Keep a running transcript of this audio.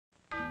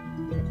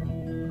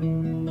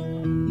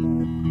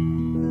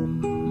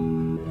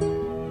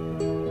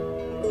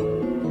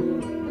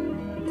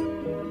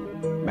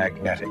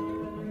magnetic.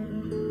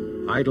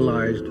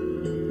 Idolized,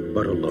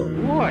 but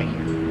alone. Boy,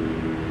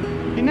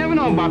 you never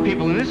know about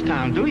people in this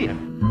town, do you?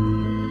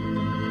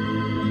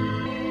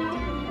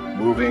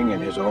 Moving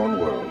in his own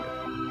world.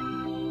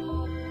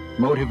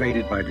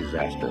 Motivated by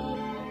disaster.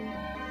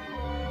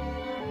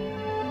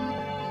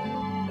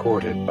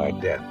 Courted by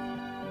death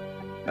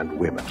and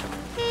women.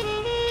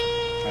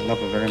 I love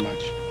her very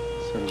much.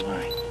 So do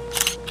I.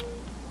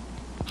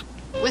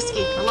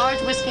 Whiskey. A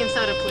large whiskey and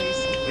soda, please.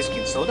 Whiskey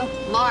and soda?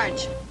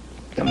 Large.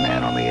 The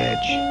man on the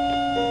edge.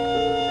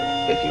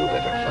 If you've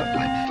ever felt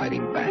like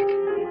fighting back,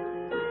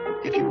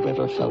 if you've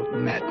ever felt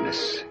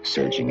madness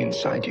surging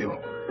inside you,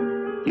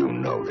 you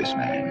know this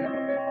man.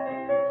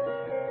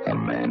 A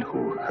man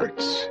who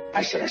hurts.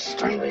 I should have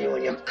strangled you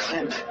in your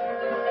clamp.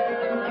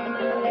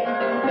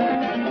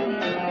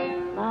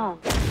 Wow.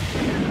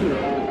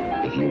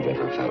 If you've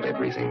ever felt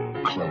everything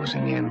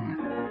closing in,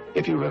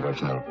 if you've ever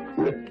felt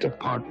ripped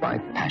apart by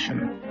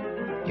passion,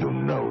 you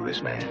know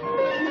this man.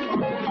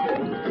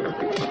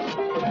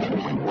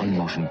 When one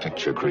motion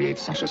picture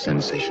creates such a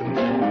sensation,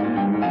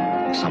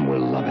 some will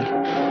love it.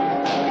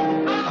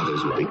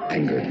 Others will be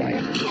angered by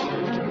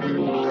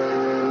it.